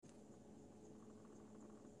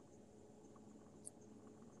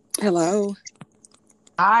Hello.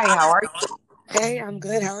 Hi, how are you? Hey, I'm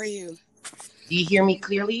good. How are you? Do you hear me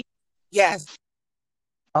clearly? Yes.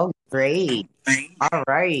 Oh, great. All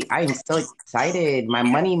right. I am so excited. My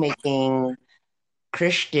money making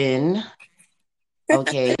Christian,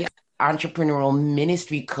 okay, entrepreneurial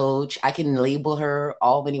ministry coach. I can label her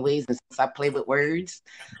all many ways. And since I play with words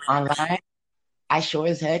online, I sure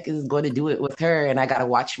as heck is going to do it with her. And I got to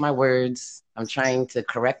watch my words. I'm trying to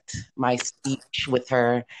correct my speech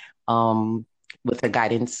um, with her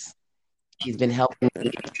guidance. She's been helping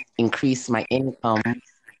me increase my income.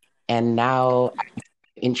 And now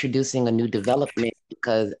introducing a new development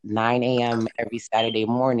because 9 a.m. every Saturday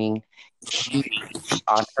morning, she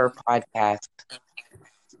on her podcast.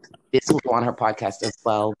 This will go on her podcast as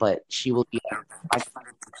well, but she will be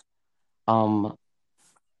um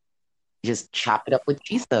just chop it up with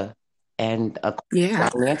Chisa. And Yeah.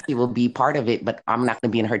 Nancy will be part of it, but I'm not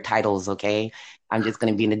going to be in her titles, okay? I'm just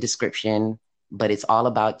going to be in the description. But it's all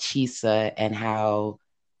about Chisa and how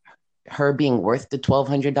her being worth the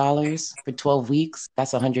 $1,200 for 12 weeks,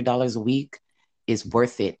 that's $100 a week, is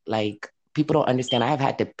worth it. Like, people don't understand. I have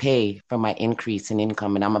had to pay for my increase in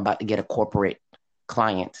income, and I'm about to get a corporate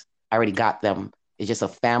client. I already got them. It's just a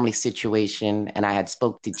family situation, and I had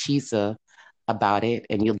spoke to Chisa about it,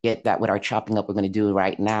 and you'll get that with our chopping up we're going to do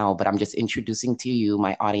right now. But I'm just introducing to you,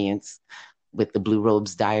 my audience, with the Blue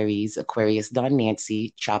Robes Diaries, Aquarius Dawn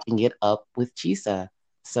Nancy, chopping it up with Chisa.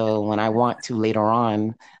 So when I want to later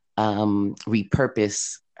on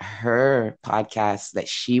repurpose her podcast that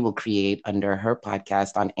she will create under her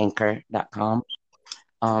podcast on anchor.com,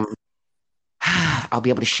 I'll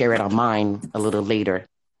be able to share it on mine a little later,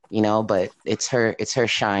 but it's her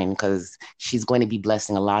shine because she's going to be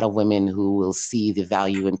blessing a lot of women who will see the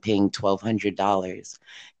value in paying $1,200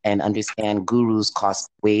 and understand gurus cost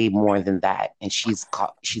way more than that. And she's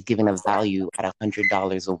giving a value at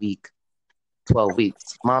 $100 a week, 12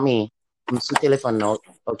 weeks. Mommy, I'm sous téléphone now.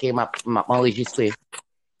 Okay, ma enregistré.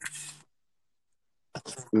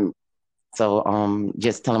 So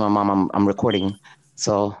just telling my mom I'm recording.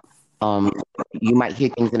 So you might hear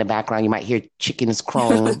things in the background. You might hear chickens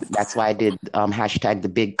crowing. That's why I did hashtag the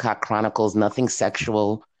Big Cock Chronicles. Nothing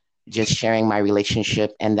sexual, just sharing my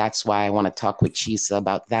relationship. And that's why I want to talk with Chisa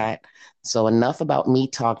about that. So enough about me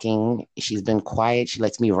talking. She's been quiet. She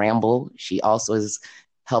lets me ramble. She also is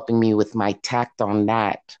helping me with my tact on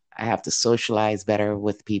that. I have to socialize better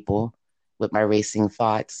with people with my racing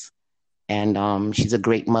thoughts. And she's a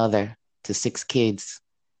great mother to 6 kids.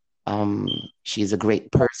 She's a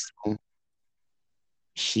great person.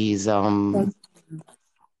 She's Thank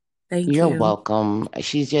You're you. welcome.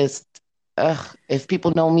 She's just if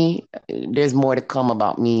people know me, there's more to come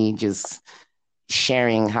about me just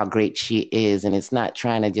sharing how great she is. And it's not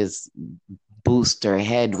trying to just boost her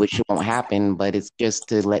head, which won't happen, but it's just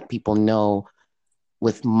to let people know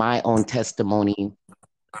with my own testimony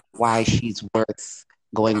why she's worth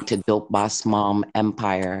going to Dope Boss Mom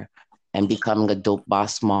Empire and becoming a dope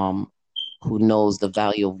boss mom who knows the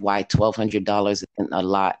value of why $1,200 isn't a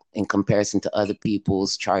lot in comparison to other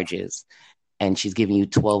people's charges. And she's giving you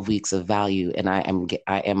 12 weeks of value. And I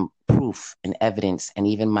am proof and evidence, and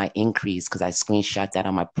even my increase, because I screenshot that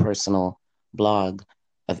on my personal blog,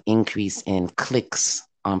 of increase in clicks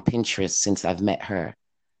on Pinterest since I've met her.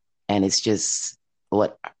 And it's just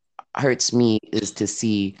what hurts me is to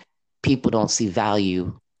see people don't see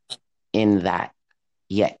value in that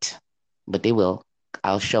yet, but they will.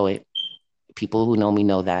 I'll show it. People who know me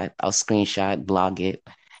know that. I'll screenshot, blog it,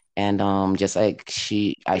 and just like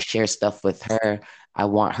I share stuff with her. I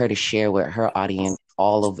want her to share with her audience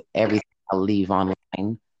all of everything I'll leave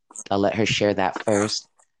online. I'll let her share that first,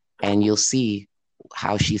 and you'll see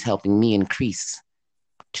how she's helping me increase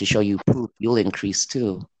to show you proof you'll increase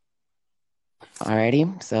too.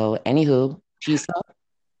 Alrighty. So, anywho, Chisa,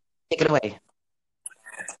 take it away.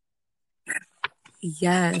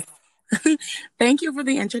 Yes. Thank you for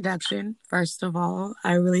the introduction, first of all.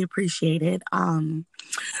 I really appreciate it.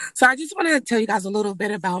 So I just want to tell you guys a little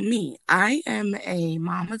bit about me. I am a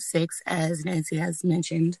mom of 6, as Nancy has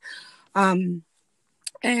mentioned. Um,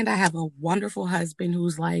 and I have a wonderful husband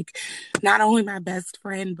who's like not only my best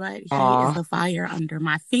friend, but he is Aw. the fire under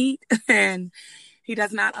my feet. And he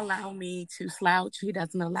does not allow me to slouch. He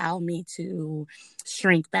doesn't allow me to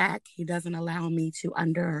shrink back. He doesn't allow me to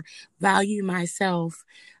undervalue myself.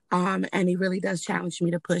 And he really does challenge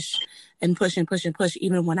me to push and push and push and push,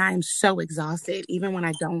 even when I am so exhausted, even when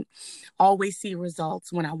I don't always see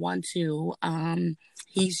results when I want to.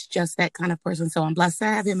 He's just that kind of person. So I'm blessed to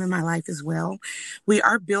have him in my life as well. We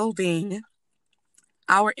are building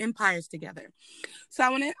our empires together. So I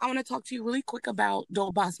want to talk to you really quick about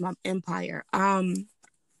Dope BossMom Empire.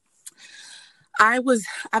 I've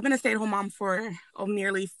been a stay-at-home mom for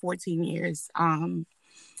nearly 14 years. And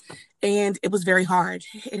it was very hard.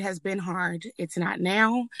 It has been hard. It's not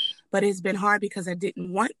now, but it's been hard because I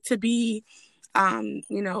didn't want to be,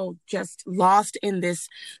 just lost in this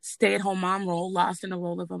stay-at-home mom role, lost in the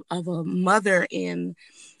role of a mother. And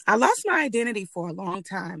I lost my identity for a long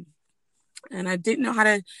time. And I didn't know how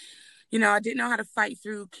to, I didn't know how to fight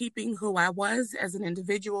through keeping who I was as an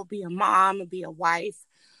individual, be a mom, be a wife,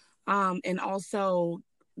 and also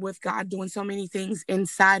with God doing so many things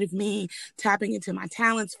inside of me, tapping into my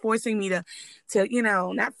talents, forcing me to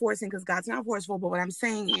not forcing because God's not forceful, but what I'm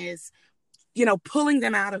saying is, pulling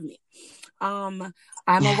them out of me. I'm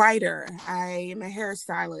a writer. I am a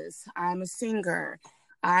hairstylist. I'm a singer.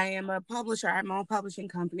 I am a publisher. I have my own publishing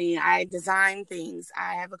company. I design things.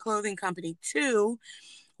 I have a clothing company. 2,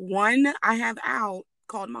 one I have out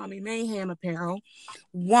called Mommy Mayhem Apparel.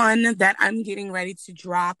 1 that I'm getting ready to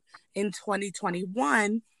drop in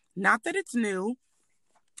 2021. Not that it's new.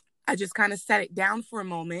 I just kind of set it down for a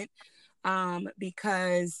moment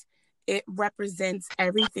because it represents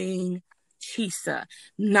everything Chisa,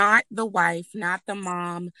 not the wife, not the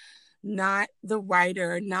mom, not the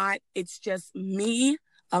writer, it's just me,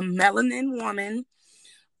 a melanin woman,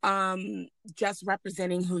 just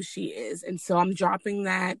representing who she is. And so I'm dropping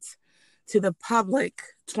that to the public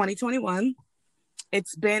 2021.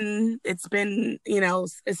 It's been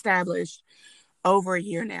established over a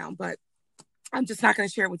year now, but I'm just not going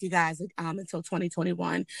to share it with you guys until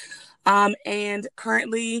 2021. And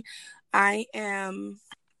currently I'm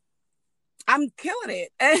killing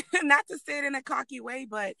it. Not to say it in a cocky way,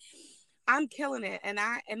 but I'm killing it.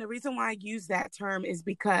 And the reason why I use that term is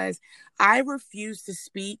because I refuse to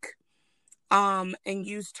speak and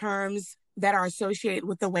use terms that are associated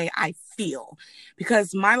with the way I feel,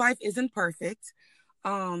 because my life isn't perfect.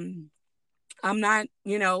 I'm not,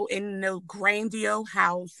 in no grandiose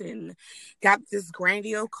house and got this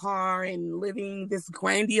grandiose car and living this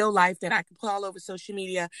grandiose life that I can put all over social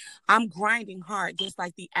media. I'm grinding hard, just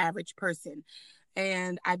like the average person.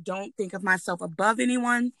 And I don't think of myself above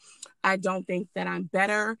anyone. I don't think that I'm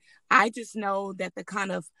better. I just know that the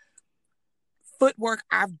kind of footwork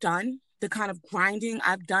I've done, the kind of grinding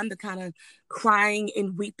I've done, the kind of crying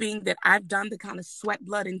and weeping that I've done, the kind of sweat,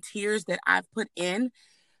 blood, and tears that I've put in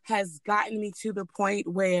has gotten me to the point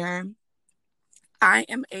where I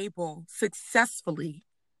am able successfully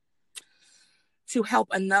to help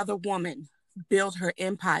another woman build her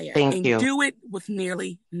empire do it with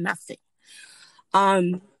nearly nothing.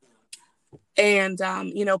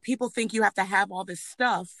 People think you have to have all this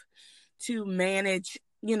stuff to manage,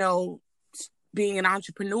 being an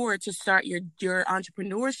entrepreneur, to start your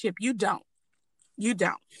entrepreneurship. You don't.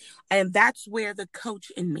 And that's where the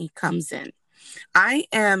coach in me comes in. I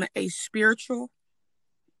am a spiritual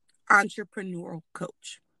entrepreneurial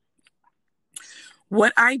coach.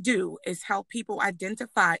 What I do is help people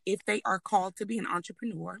identify if they are called to be an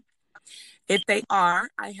entrepreneur. If they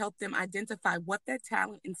are, I help them identify what their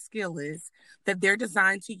talent and skill is that they're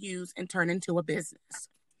designed to use and turn into a business.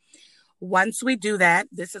 Once we do that,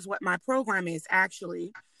 this is what my program is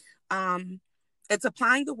actually. It's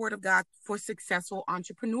applying the word of God for successful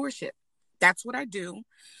entrepreneurship. That's what I do.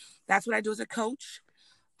 That's what I do as a coach.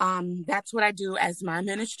 That's what I do as my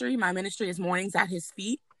ministry. My ministry is Mornings at His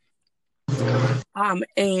Feet.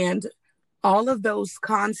 And all of those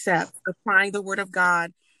concepts, applying the word of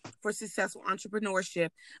God for successful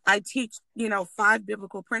entrepreneurship. I teach, 5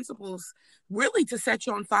 biblical principles really to set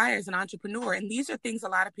you on fire as an entrepreneur. And these are things a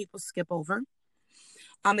lot of people skip over.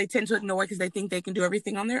 They tend to ignore it because they think they can do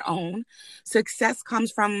everything on their own. Success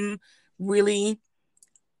comes from really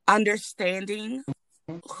understanding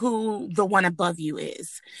who the one above you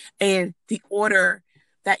is and the order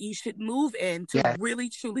that you should move in to really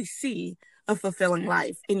truly see a fulfilling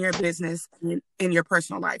life in your business, in your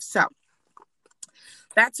personal life. So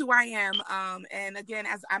that's who I am. And again,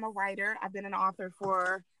 as I'm a writer, I've been an author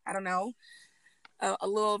for, a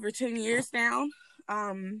little over 10 years now.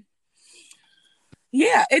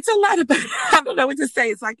 It's a lot about, I don't know what to say.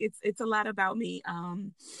 It's like, it's a lot about me.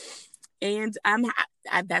 And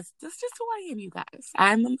that's just who I am, you guys.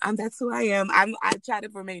 That's who I am. I try to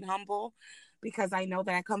remain humble because I know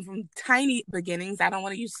that I come from tiny beginnings. I don't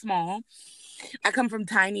want to use small. I come from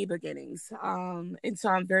tiny beginnings. And so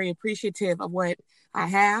I'm very appreciative of what I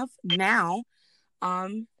have now,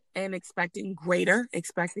 and expecting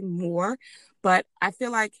more. But I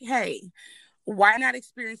feel like, hey, why not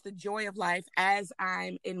experience the joy of life as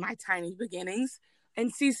I'm in my tiny beginnings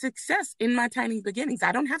and see success in my tiny beginnings?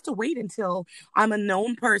 I don't have to wait until I'm a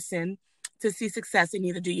known person to see success, and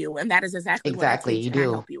neither do you. And that is exactly what I teach and I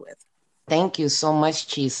help you with. Thank you so much,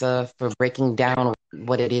 Chisa, for breaking down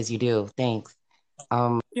what it is you do. Thanks.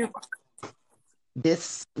 Um, You're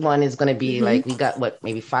this one is going to be welcome. like, we got what,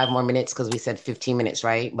 maybe 5 more minutes because we said 15 minutes,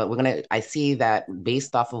 right? But I see that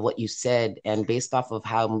based off of what you said and based off of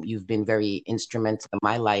how you've been very instrumental in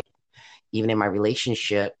my life, even in my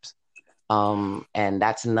relationships. And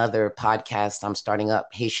that's another podcast I'm starting up,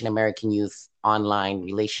 Haitian American Youth Online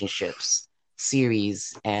Relationships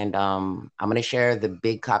series. And I'm going to share the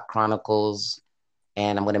Big Cock Chronicles.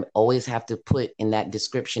 And I'm going to always have to put in that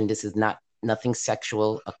description, this is not nothing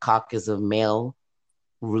sexual. A cock is a male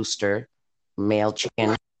rooster, male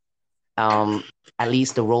chicken. Um, at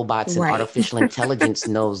least the robots and Right. artificial intelligence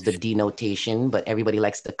knows the denotation, but everybody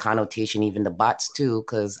likes the connotation, even the bots too,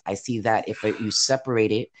 because I see that if you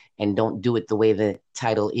separate it and don't do it the way the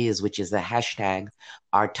title is, which is the hashtag,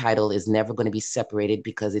 our title is never going to be separated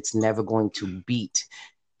because it's never going to beat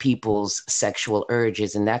people's sexual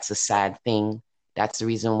urges. And that's a sad thing. That's the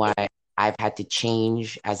reason why I've had to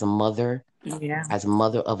change Yeah. as a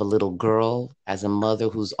mother of a little girl, as a mother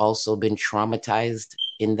who's also been traumatized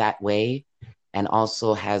in that way, and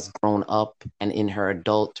also has grown up and in her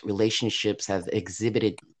adult relationships has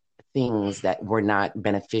exhibited things that were not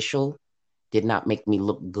beneficial, did not make me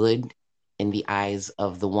look good in the eyes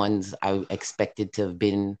of the ones I expected to have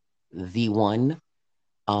been the one.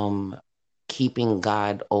 Um, Keeping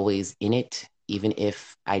God always in it, even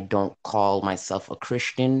if I don't call myself a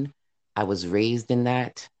Christian. I was raised in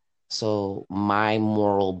that. So my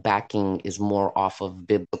moral backing is more off of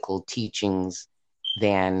biblical teachings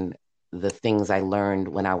than the things I learned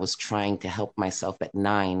when I was trying to help myself at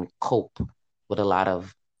 9 cope with a lot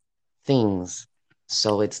of things.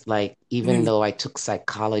 So it's like, even Mm. though I took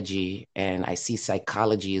psychology and I see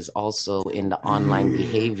psychology is also in the online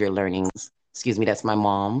behavior learnings, excuse me, that's my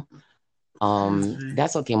mom.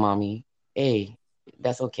 That's okay, mommy. Hey,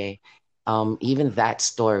 that's okay. Even that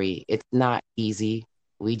story, it's not easy.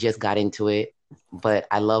 We just got into it, but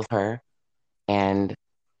I love her and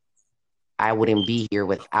I wouldn't be here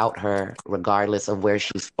without her, regardless of where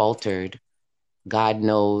she's faltered. God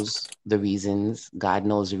knows the reasons. God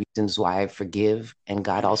knows the reasons why I forgive, and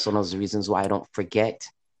God also knows the reasons why I don't forget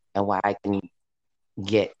and why I can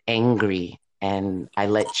get angry. And I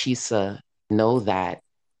let Chisa know that.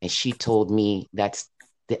 And she told me that's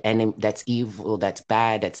the enemy, that's evil, that's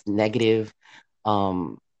bad, that's negative.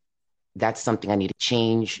 Um, that's something I need to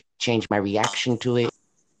change my reaction to it.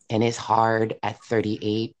 And it's hard at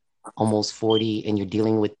 38, almost 40, and you're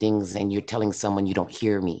dealing with things and you're telling someone you don't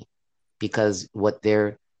hear me because what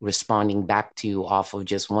they're responding back to you off of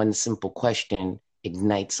just one simple question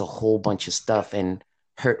ignites a whole bunch of stuff, and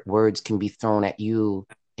hurt words can be thrown at you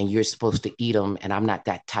and you're supposed to eat them. And I'm not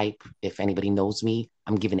that type. If anybody knows me,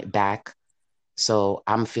 I'm giving it back. So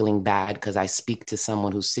I'm feeling bad because I speak to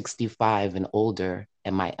someone who's 65 and older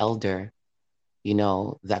and my elder,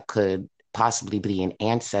 that could possibly be an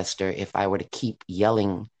ancestor if I were to keep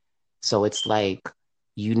yelling. So it's like,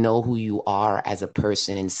 you know who you are as a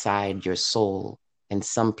person inside your soul. And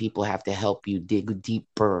some people have to help you dig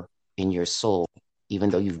deeper in your soul, even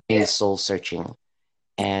though you've been soul searching.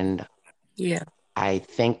 And Yeah. I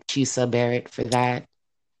thank Chisa Barrett for that.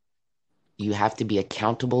 You have to be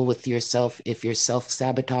accountable with yourself if you're self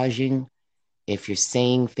sabotaging, if you're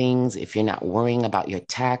saying things, if you're not worrying about your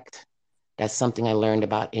tact. That's something I learned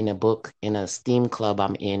about in a book, in a STEAM club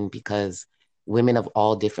I'm in, because women of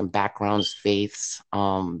all different backgrounds, faiths,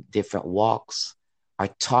 different walks are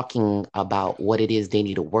talking about what it is they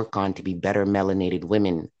need to work on to be better melanated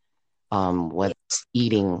women, whether it's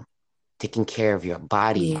eating, taking care of your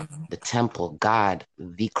body, Yeah. the temple, God,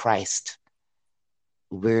 the Christ.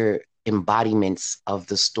 We're embodiments of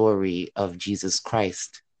the story of Jesus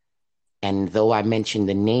Christ. And though I mentioned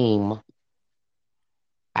the name,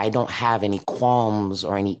 I don't have any qualms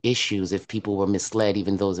or any issues if people were misled,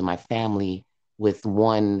 even those in my family, with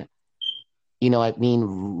one,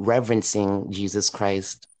 reverencing Jesus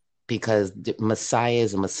Christ, because the Messiah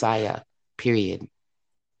is a Messiah, period.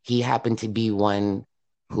 He happened to be one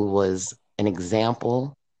who was an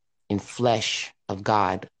example in flesh of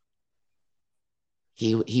God.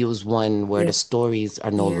 He was one where Yeah. the stories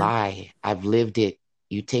are no Yeah. lie. I've lived it.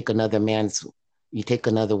 You take you take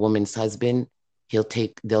another woman's husband,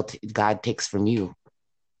 God takes from you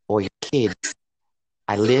or your kids.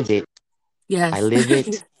 I live it. I Yes. live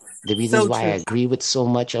it. The reasons So why I true. agree with so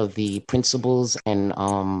much of the principles and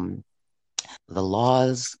the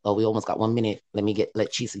laws. Oh, we almost got 1 minute.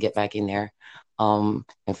 Let Chisa get back in there and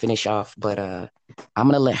finish off. But I'm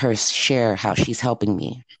gonna let her share how she's helping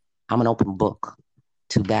me. I'm an open book.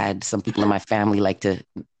 Too bad some people in my family like to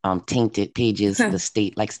taint it pages. The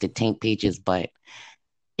state likes to taint pages, but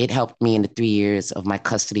It helped me in the 3 years of my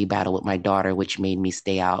custody battle with my daughter, which made me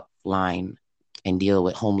stay out line and deal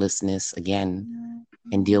with homelessness again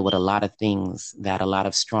and deal with a lot of things that a lot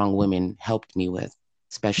of strong women helped me with,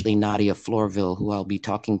 especially Nadia Florville, who I'll be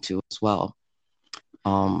talking to as well.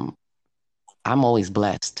 I'm always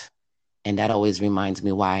blessed. And that always reminds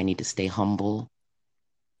me why I need to stay humble.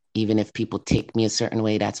 Even if people take me a certain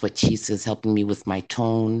way, that's what Chisa is helping me with, my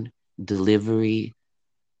tone, delivery,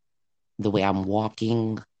 the way I'm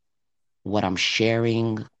walking, what I'm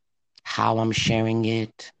sharing, how I'm sharing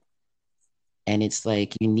it. And it's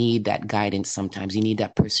like, you need that guidance sometimes. You need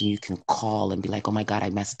that person you can call and be like, oh my God,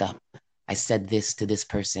 I messed up. I said this to this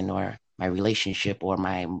person, or my relationship with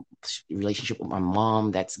my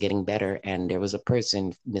mom that's getting better. And there was a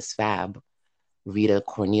person, Miss Fab, Rita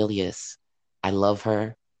Cornelius. I love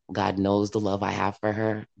her. God knows the love I have for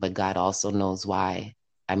her, but God also knows why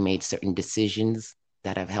I made certain decisions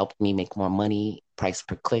that have helped me make more money, price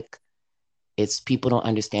per click. It's people don't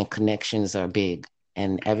understand connections are big.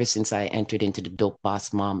 And ever since I entered into the Dope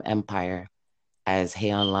BossMom Empire as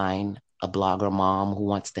Hey Online, a blogger mom who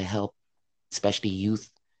wants to help, especially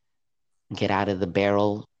youth, get out of the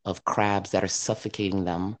barrel of crabs that are suffocating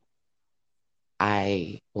them,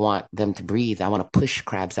 I want them to breathe. I want to push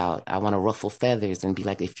crabs out. I want to ruffle feathers and be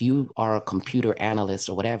like, if you are a computer analyst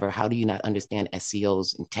or whatever, how do you not understand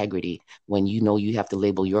SEO's integrity when you know you have to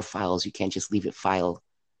label your files? You can't just leave it file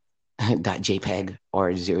 .jpeg or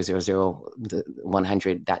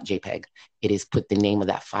 100.jpeg. It is put the name of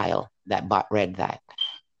that file. That bot read that.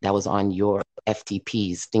 That was on your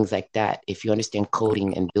FTPs, things like that. If you understand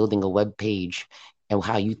coding and building a web page, and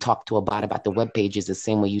how you talk to a bot about the web page is the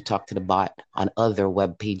same way you talk to the bot on other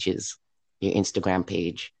web pages, your Instagram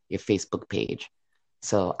page, your Facebook page.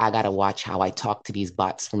 So I got to watch how I talk to these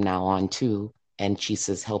bots from now on too. And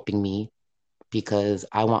Chisa's helping me because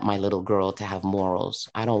I want my little girl to have morals.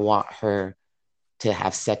 I don't want her to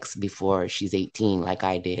have sex before she's 18 like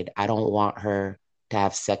I did. I don't want her to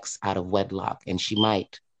have sex out of wedlock, and she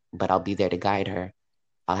might, but I'll be there to guide her.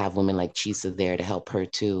 I'll have women like Chisa there to help her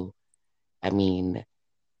too. I mean,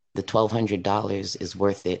 the $1,200 is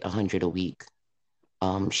worth it, $100 a week.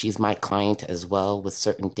 She's my client as well with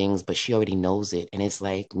certain things, but she already knows it. And it's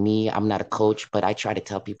like me, I'm not a coach, but I try to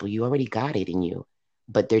tell people, you already got it in you.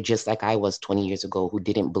 But they're just like I was 20 years ago, who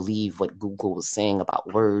didn't believe what Google was saying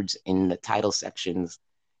about words in the title sections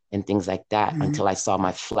and things like that until I saw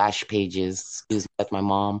my flash pages, excuse me, like my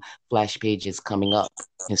mom, flash pages coming up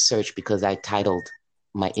in search because I titled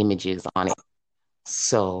my images on it.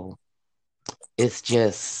 So it's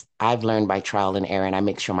just, I've learned by trial and error, and I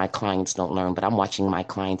make sure my clients don't learn, but I'm watching my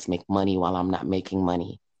clients make money while I'm not making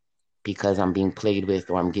money because I'm being played with,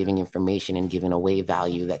 or I'm giving information and giving away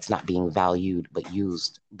value that's not being valued but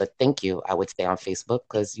used. But thank you, I would say, on Facebook,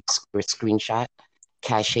 because you were screenshot,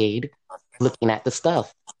 cached, looking at the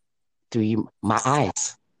stuff through my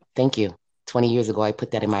eyes. Thank you. 20 years ago, I put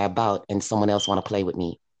that in my about, and someone else want to play with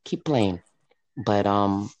me. Keep playing. But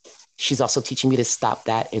she's also teaching me to stop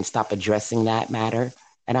that and stop addressing that matter.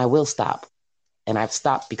 And I will stop. And I've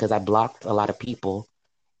stopped because I blocked a lot of people,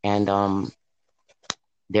 and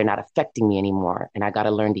they're not affecting me anymore. And I got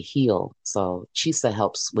to learn to heal. So Chisa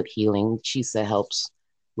helps with healing. Chisa helps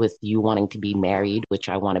with you wanting to be married, which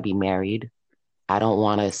I want to be married. I don't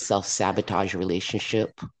want to self-sabotage a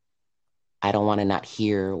relationship. I don't want to not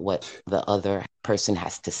hear what the other person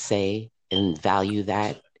has to say and value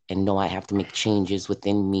that and know I have to make changes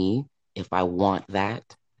within me if I want that.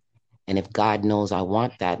 And if God knows I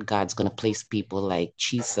want that, God's going to place people like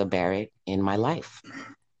Chisa Barrett in my life,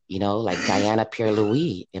 you know, like Diana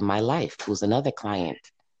Pierre-Louis in my life, who's another client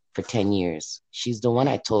for 10 years. She's the one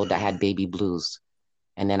I told I had baby blues.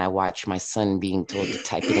 And then I watched my son being told to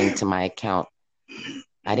type it into my account.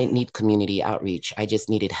 I didn't need community outreach. I just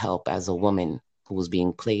needed help as a woman who was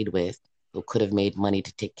being played with, who could have made money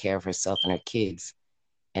to take care of herself and her kids.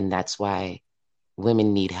 And that's why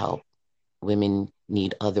women need help. Women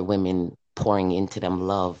need other women pouring into them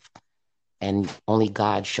love. And only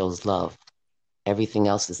God shows love. Everything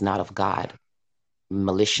else is not of God.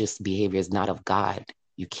 Malicious behavior is not of God.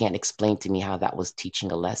 You can't explain to me how that was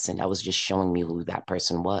teaching a lesson. That was just showing me who that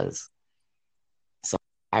person was. So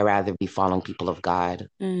I rather be following people of God.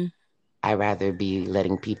 I rather be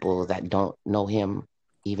letting people that don't know him,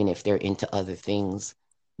 even if they're into other things,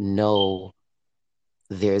 know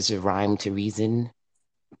there's a rhyme to reason.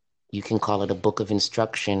 You can call it a book of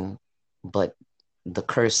instruction, but the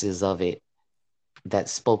curses of it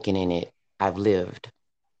that's spoken in it, I've lived.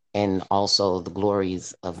 And also the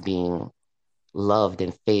glories of being loved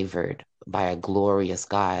and favored by a glorious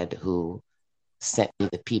God who sent me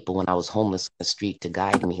the people when I was homeless on the street to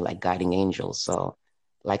guide me like guiding angels. So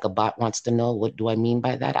like a bot wants to know, what do I mean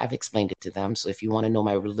by that? I've explained it to them. So if you want to know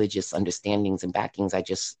my religious understandings and backings, I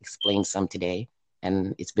just explained some today,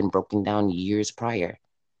 and it's been broken down years prior.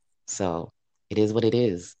 So it is what it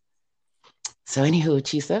is. So anywho,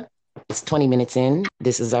 Chisa, it's 20 minutes in.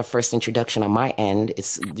 This is our first introduction on my end.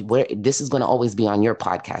 It's where this is going to always be on your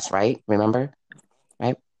podcast, right? Remember?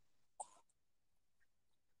 Right?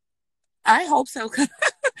 I hope so,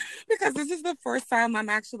 because this is the first time I'm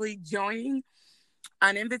actually joining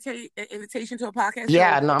an invitation to a podcast.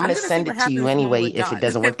 Yeah, So no, I'm I'm going to going to see send what it to you happens when anyway we're if it done.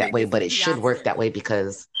 doesn't work that way, This but is it the should work option. that way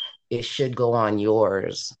because it should go on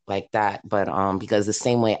yours like that. But because the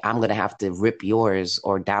same way I'm going to have to rip yours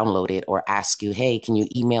or download it or ask you, hey, can you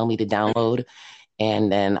email me to download?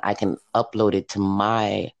 And then I can upload it to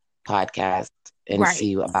my podcast and Right.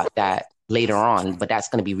 see about that later on. But that's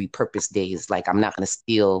going to be repurposed days. Like I'm not going to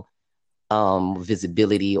steal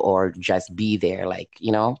visibility or just be there. Like,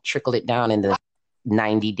 trickle it down in the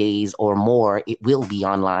 90 days or more, it will be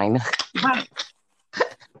online.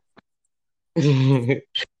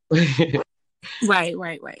 Right.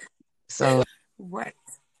 Right. So Right.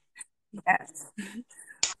 Yes.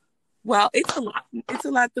 Well, it's a lot. It's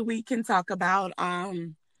a lot that we can talk about.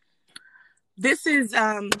 This is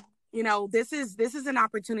this is an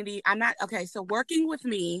opportunity. I'm not okay. So working with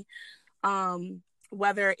me,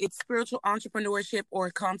 whether it's spiritual entrepreneurship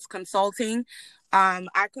or consulting,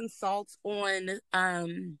 I consult on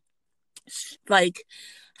like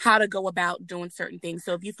how to go about doing certain things.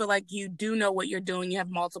 So if you feel like you do know what you're doing, you have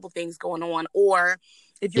multiple things going on, or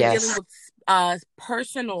if you're dealing yes, with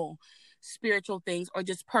personal spiritual things or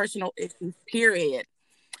just personal issues, period,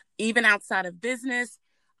 even outside of business,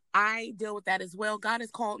 I deal with that as well. God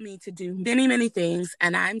has called me to do many, many things,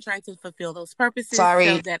 and I'm trying to fulfill those purposes sorry,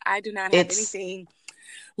 so that I do not have it's anything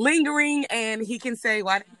lingering, and He can say,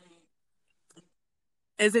 "What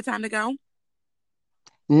is it time to go?"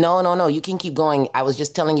 no, you can keep going. I was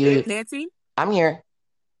just telling you, Nancy? I'm here.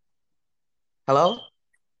 Hello?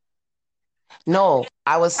 No,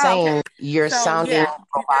 I was Oh, okay. saying you're So sounding yeah, you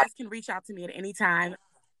robotic. guys can reach out to me at any time.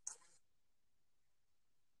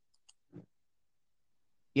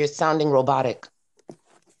 You're sounding robotic.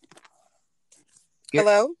 You're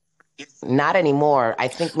Hello? not anymore. I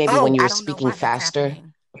think maybe when Oh, you were I don't know speaking why that's faster.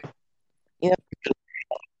 happening. You know,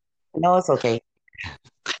 no, it's okay.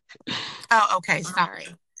 Oh, okay. Sorry.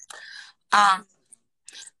 Um,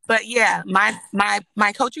 but yeah,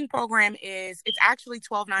 my coaching program it's actually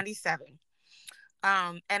 $12.97.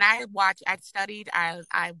 And I studied,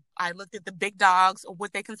 I looked at the big dogs, or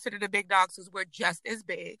what they consider the big dogs, because we're just as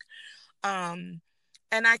big. Um,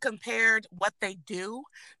 and I compared what they do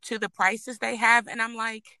to the prices they have, and I'm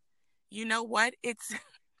like, you know what? It's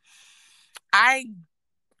I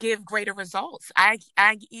give greater results. I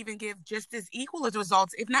even give just as equal as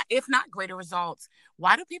results, if not greater results.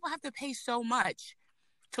 Why do people have to pay so much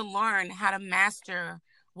to learn how to master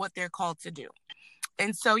what they're called to do?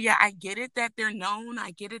 And so, yeah, I get it that they're known.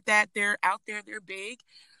 I get it that they're out there, they're big,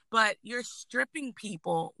 but you're stripping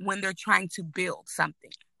people when they're trying to build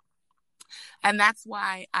something. And that's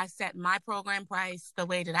why I set my program price the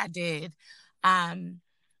way that I did, um,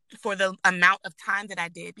 for the amount of time that I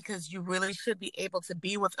did, because you really should be able to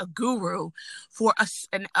be with a guru for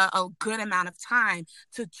a good amount of time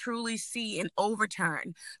to truly see an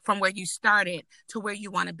overturn from where you started to where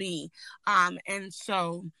you want to be. And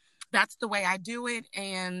so that's the way I do it.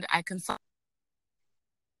 And I consult.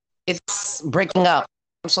 It's breaking up.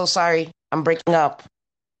 I'm so sorry. I'm breaking up.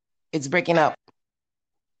 It's breaking up.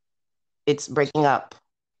 It's breaking up.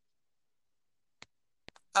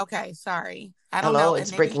 Okay, sorry. I don't know. Hello, And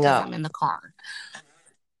it's maybe breaking because up. I'm in the car.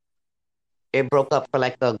 It broke up for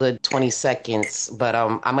like a good 20 seconds, but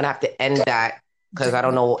I'm gonna have to end that because I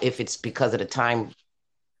don't know if it's because of the time.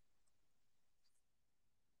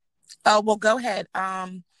 Oh, well, go ahead.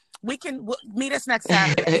 We'll meet us next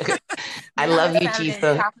Saturday. I Meet us love next you, Saturday and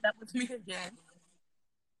Chisa. chop it up with me again.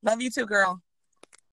 Love you too, girl.